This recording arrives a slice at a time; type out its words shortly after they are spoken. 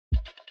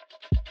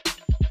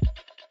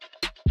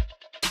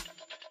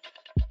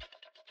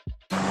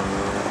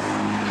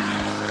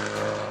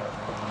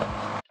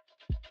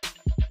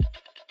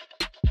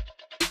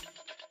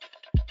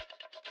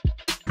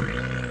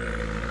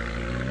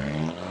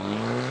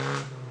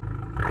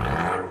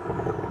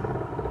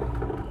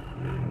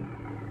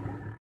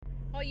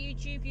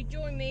if you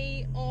join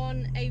me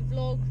on a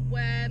vlog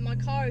where my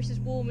car is just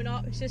warming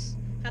up, it's just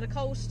had a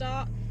cold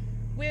start.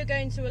 We're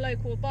going to a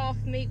local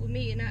Abarth meet. We're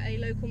meeting at a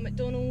local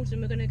McDonald's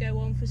and we're going to go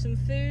on for some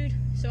food.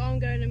 So I'm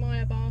going in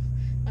my Abarth,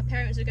 my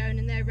parents are going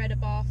in their red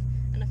Abarth,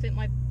 and I think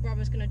my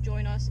brother's going to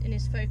join us in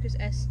his Focus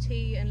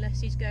ST unless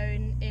he's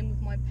going in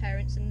with my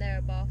parents in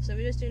their Abarth. So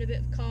we're just doing a bit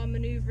of car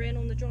manoeuvring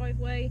on the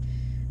driveway.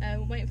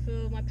 We're waiting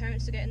for my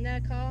parents to get in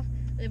their car,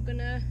 and then we're going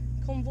to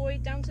convoy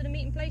down to the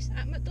meeting place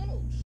at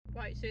McDonald's.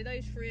 Right, so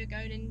those three are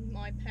going in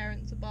my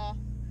parents' Abarth.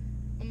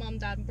 My mum,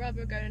 dad and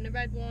brother are going in the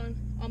red one.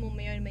 I'm on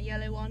my own in my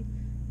yellow one.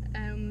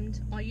 And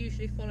I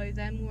usually follow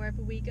them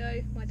wherever we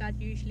go. My dad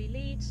usually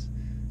leads,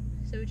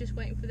 so we're just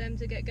waiting for them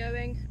to get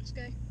going. Let's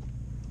go.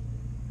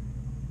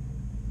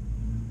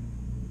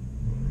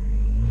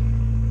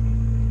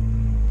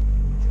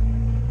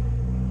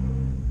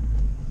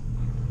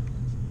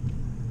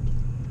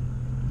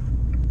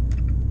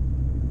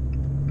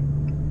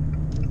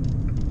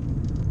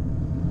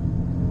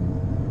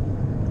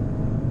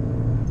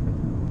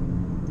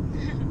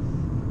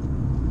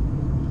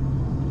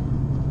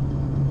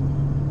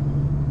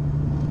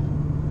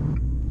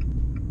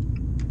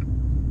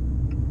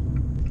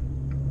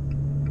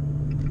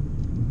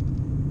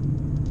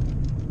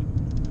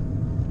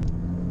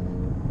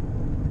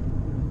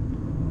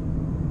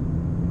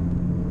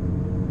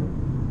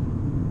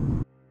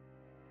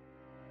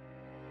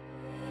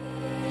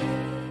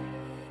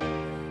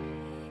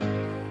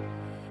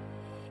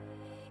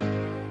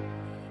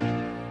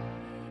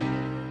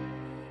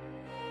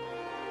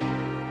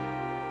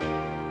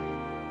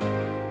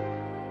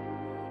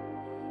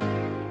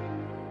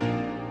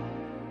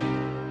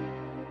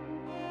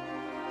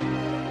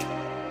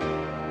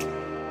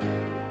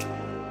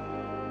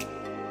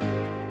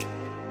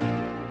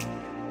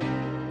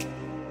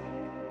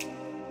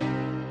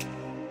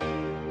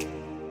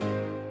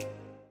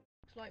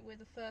 Like we're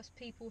the first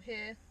people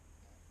here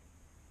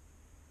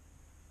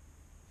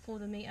for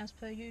the meet as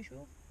per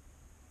usual.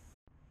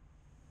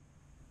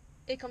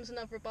 Here comes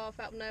another Abarth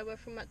out of nowhere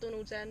from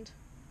McDonald's end.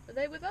 Are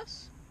they with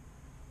us?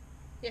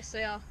 Yes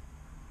they are.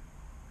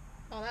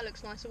 Oh, that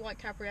looks nice, a white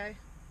cabrio.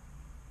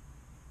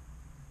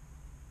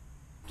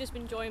 Just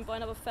been joined by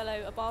another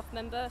fellow Abarth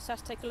member, so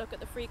let's take a look at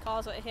the three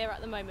cars that are here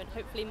at the moment.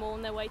 Hopefully more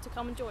on their way to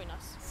come and join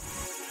us.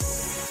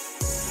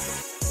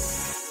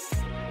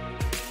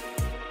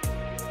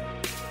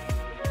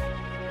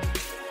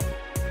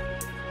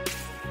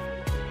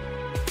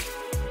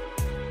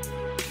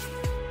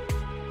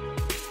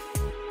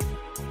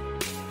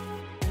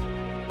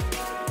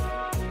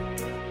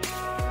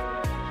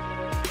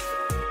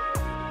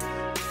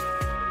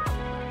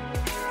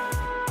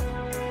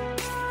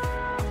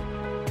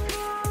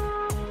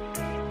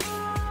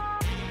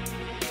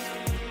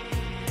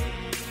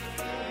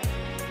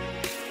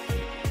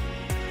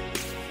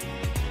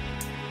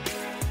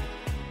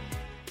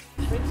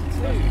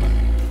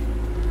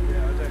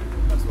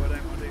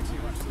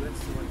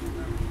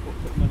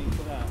 Put money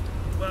for that?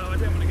 Well, I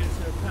don't want to get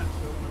to a patch,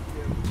 so I want to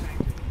be able to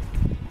change it.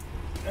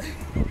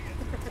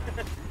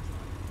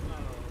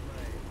 Oh,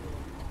 mate.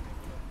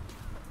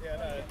 Yeah,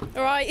 no.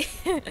 Alright.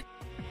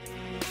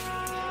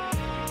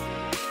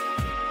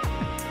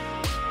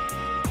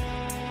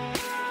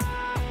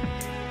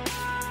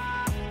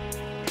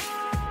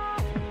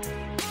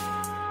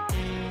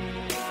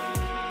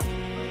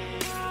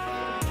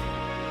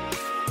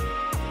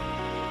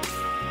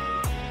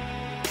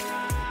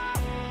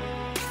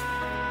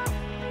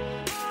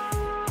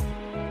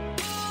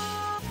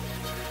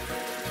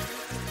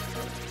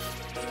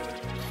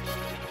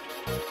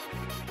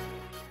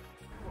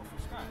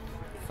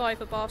 Five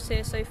Abarths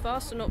here so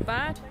far, so not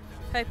bad.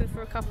 Hoping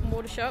for a couple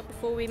more to show up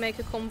before we make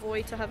a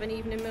convoy to have an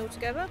evening meal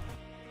together.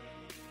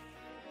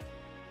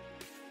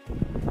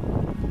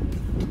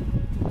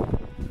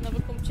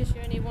 Another competition,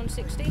 only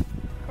 160,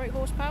 great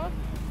horsepower.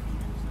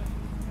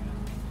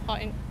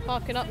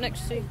 Parking up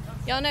next to...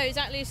 Yeah, I know,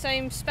 exactly the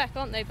same spec,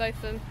 aren't they, both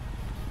of them?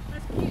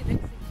 That's cute, this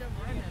is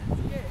jumper, isn't it?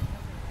 It's good.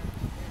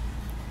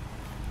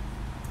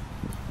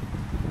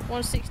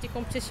 160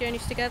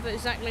 competitions together,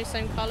 exactly the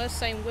same colour,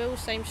 same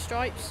wheels, same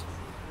stripes.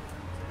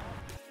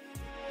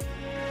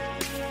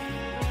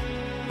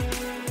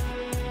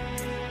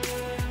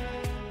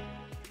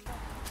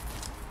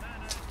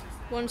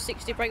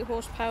 .160 brake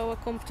horsepower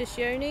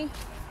competizioni,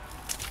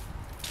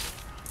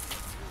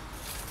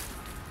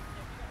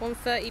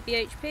 130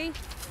 bhp,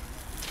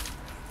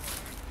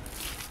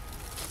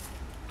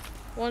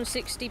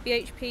 160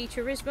 bhp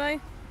Turismo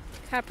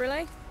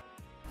Cabriolet.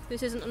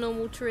 This isn't a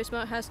normal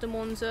Turismo, it has the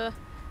Monza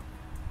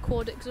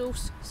quad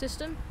exhaust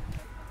system.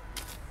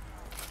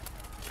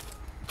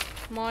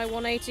 My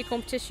 180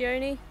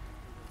 competizioni,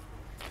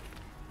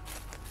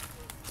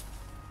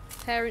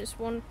 parents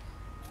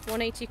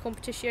 180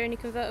 competizioni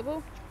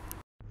convertible.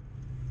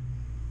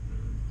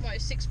 Right,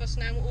 it's 6 of us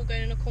now, we're all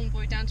going in a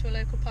convoy down to a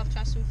local pub to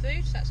have some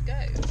food, so let's go.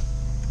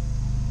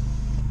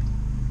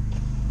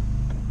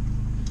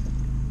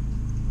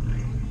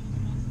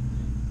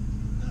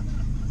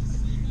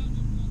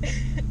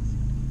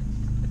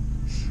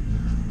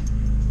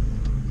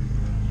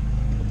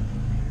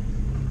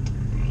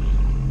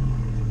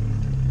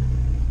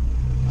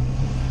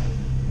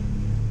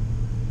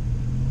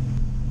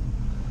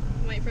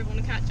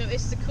 So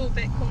it's the cool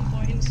bit,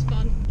 convoying is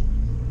fun.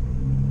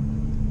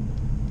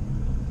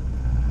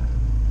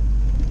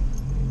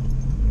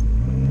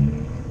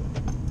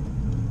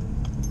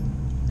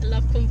 I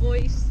love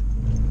convoys.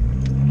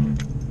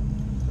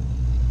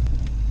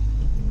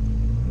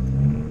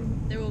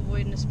 They're all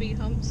avoiding the speed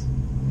humps.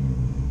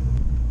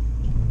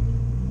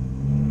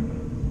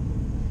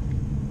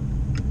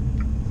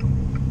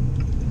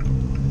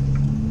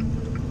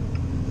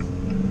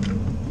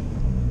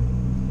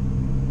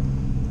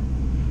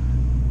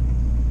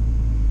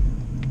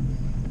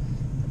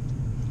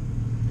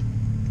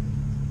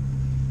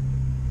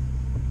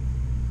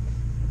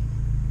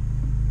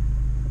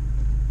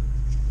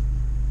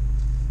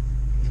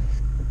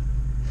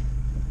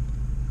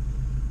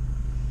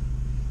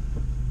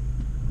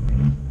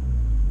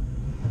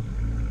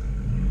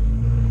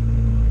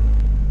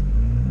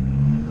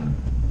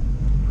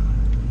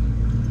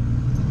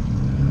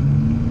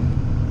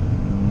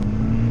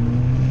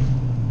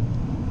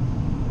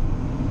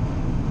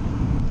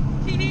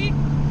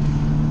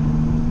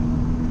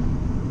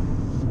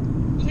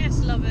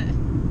 Yes, love it.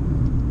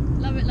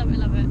 Love it, love it,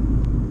 love it.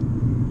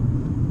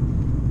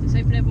 Just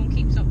hoping everyone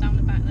keeps up down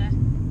the back there.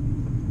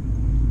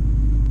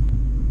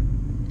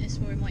 This is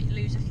where we might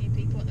lose a few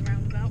people at the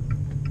roundabout.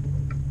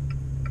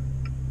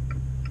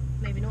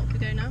 Maybe not if we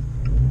go now.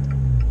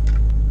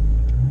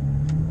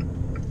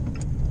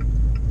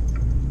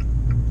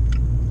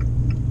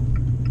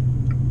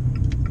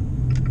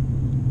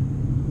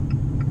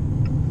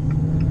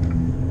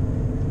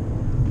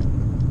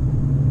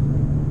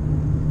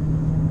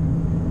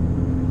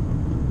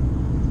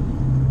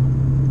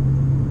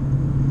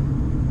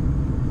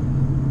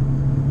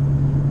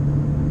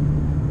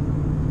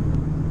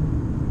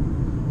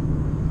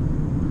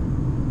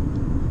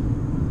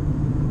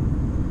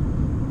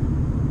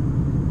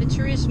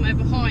 Turismo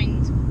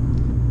behind,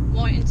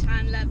 white and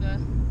tan leather,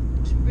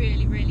 looks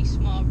really, really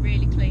smart,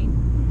 really clean.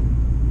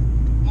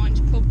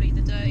 Mine's probably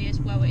the dirtiest,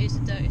 well, it is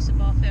the dirtiest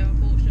Abarth here,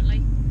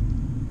 unfortunately,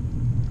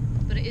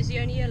 but it is the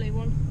only yellow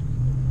one.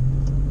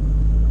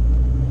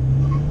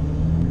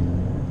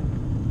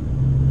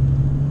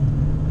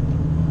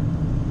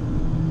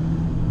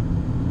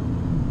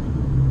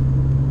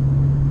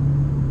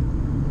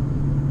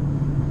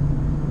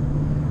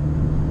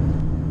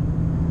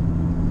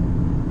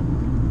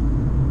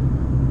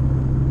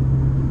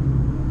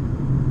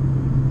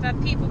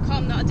 People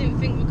come that I didn't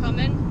think were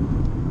coming.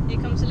 Here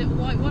comes a little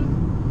white one.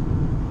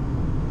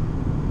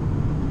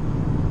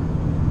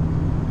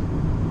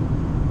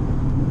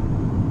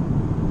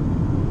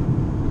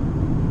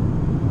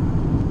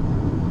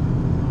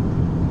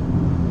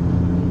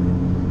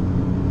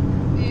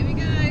 Here we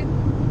go.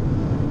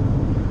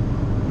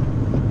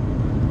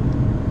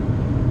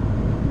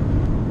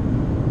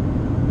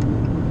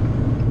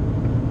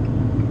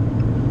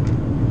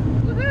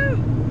 Woohoo!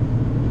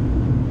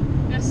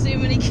 Let's see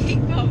when he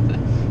keep up.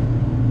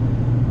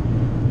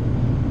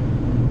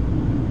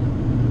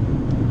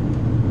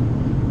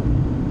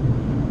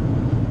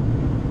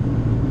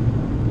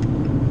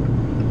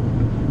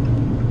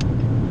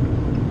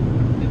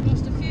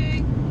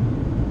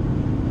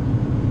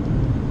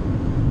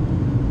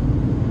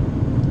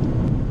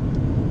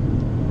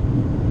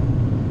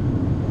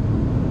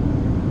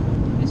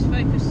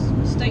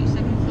 State's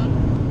having fun,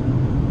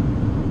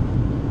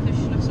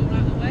 pushing us all out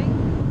of the way.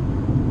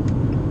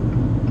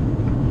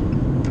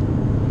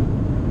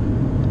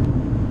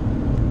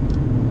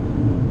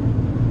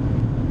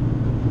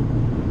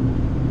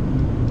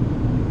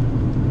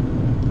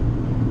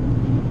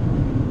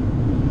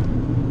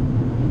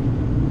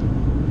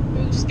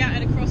 We're all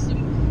scattered across the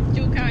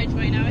dual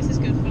carriageway now, this is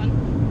good fun.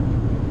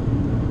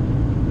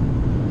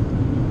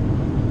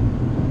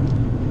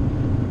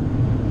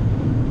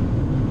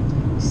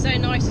 So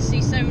nice to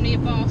see so many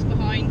Abarths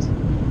behind.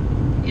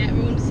 Yeah,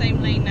 we're all in the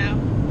same lane now.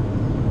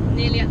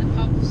 Nearly at the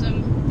pub for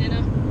some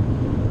dinner.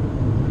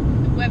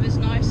 The weather's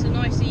nice, a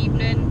nice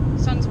evening.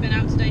 The sun's been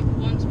out today for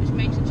once, which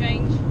makes a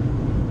change.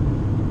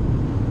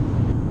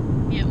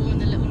 Yeah, we're all in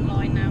the little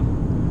line now.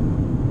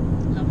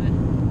 Love it.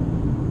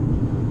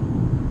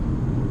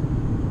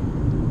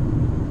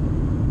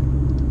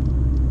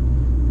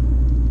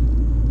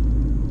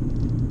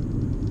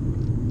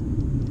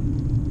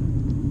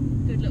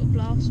 Good little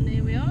blast, and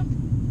here we are.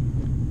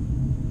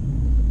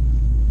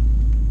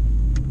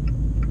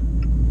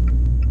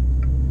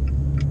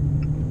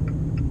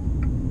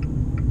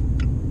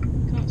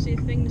 See a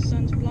thing, the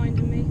sun's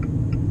blinding me.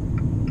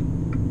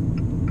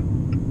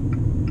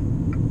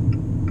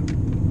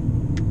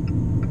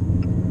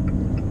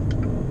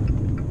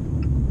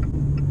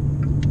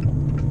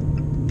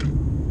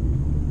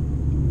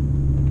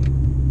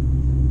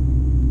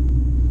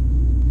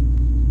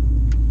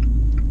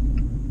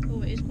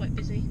 Oh, it is quite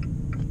busy.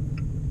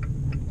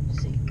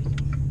 Let's see if we can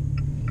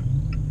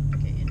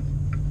get in.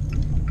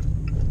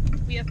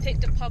 We have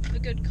picked a pub with a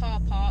good car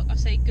park. I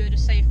say good, a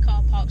safe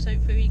car park, so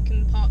hopefully we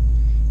can park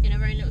in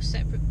our own little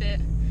separate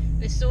bit.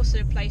 This is also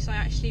the place I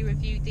actually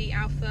reviewed the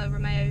Alfa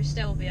Romeo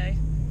Stelvio,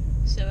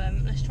 so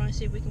let's try and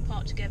see if we can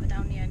park together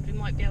down the end. We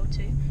might be able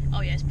to.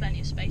 Oh yeah, there's plenty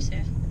of space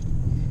here.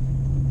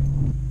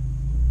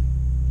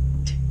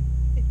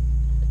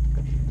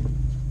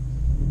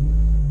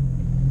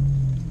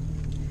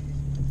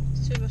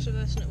 fast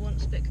reversing at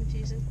once, a bit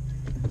confusing.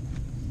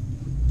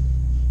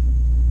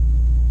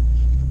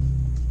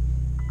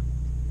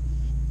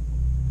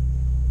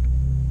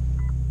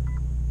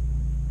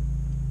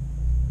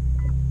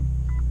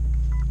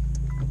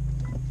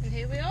 And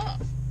here we are.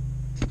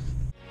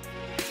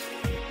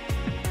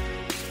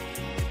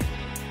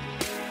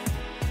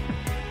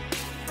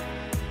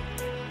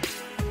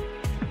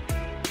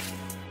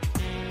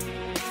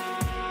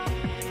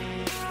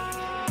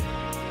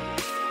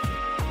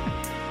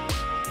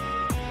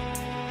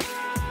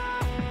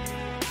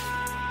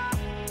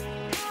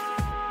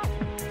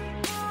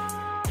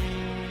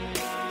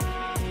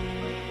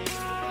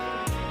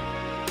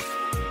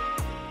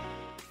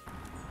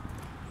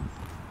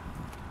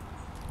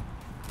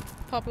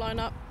 Pop line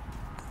up.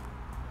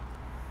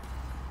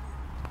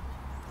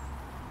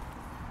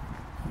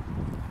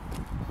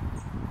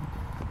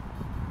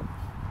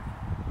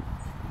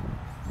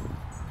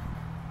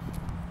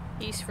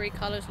 These three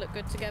colours look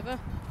good together.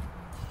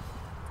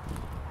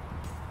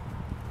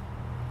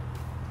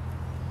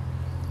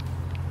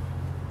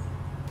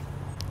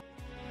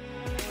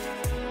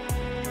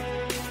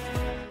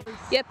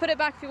 Yeah, put it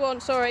back if you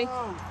want, sorry.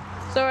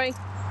 Oh, Sorry.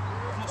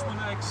 I've lost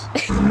my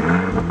legs.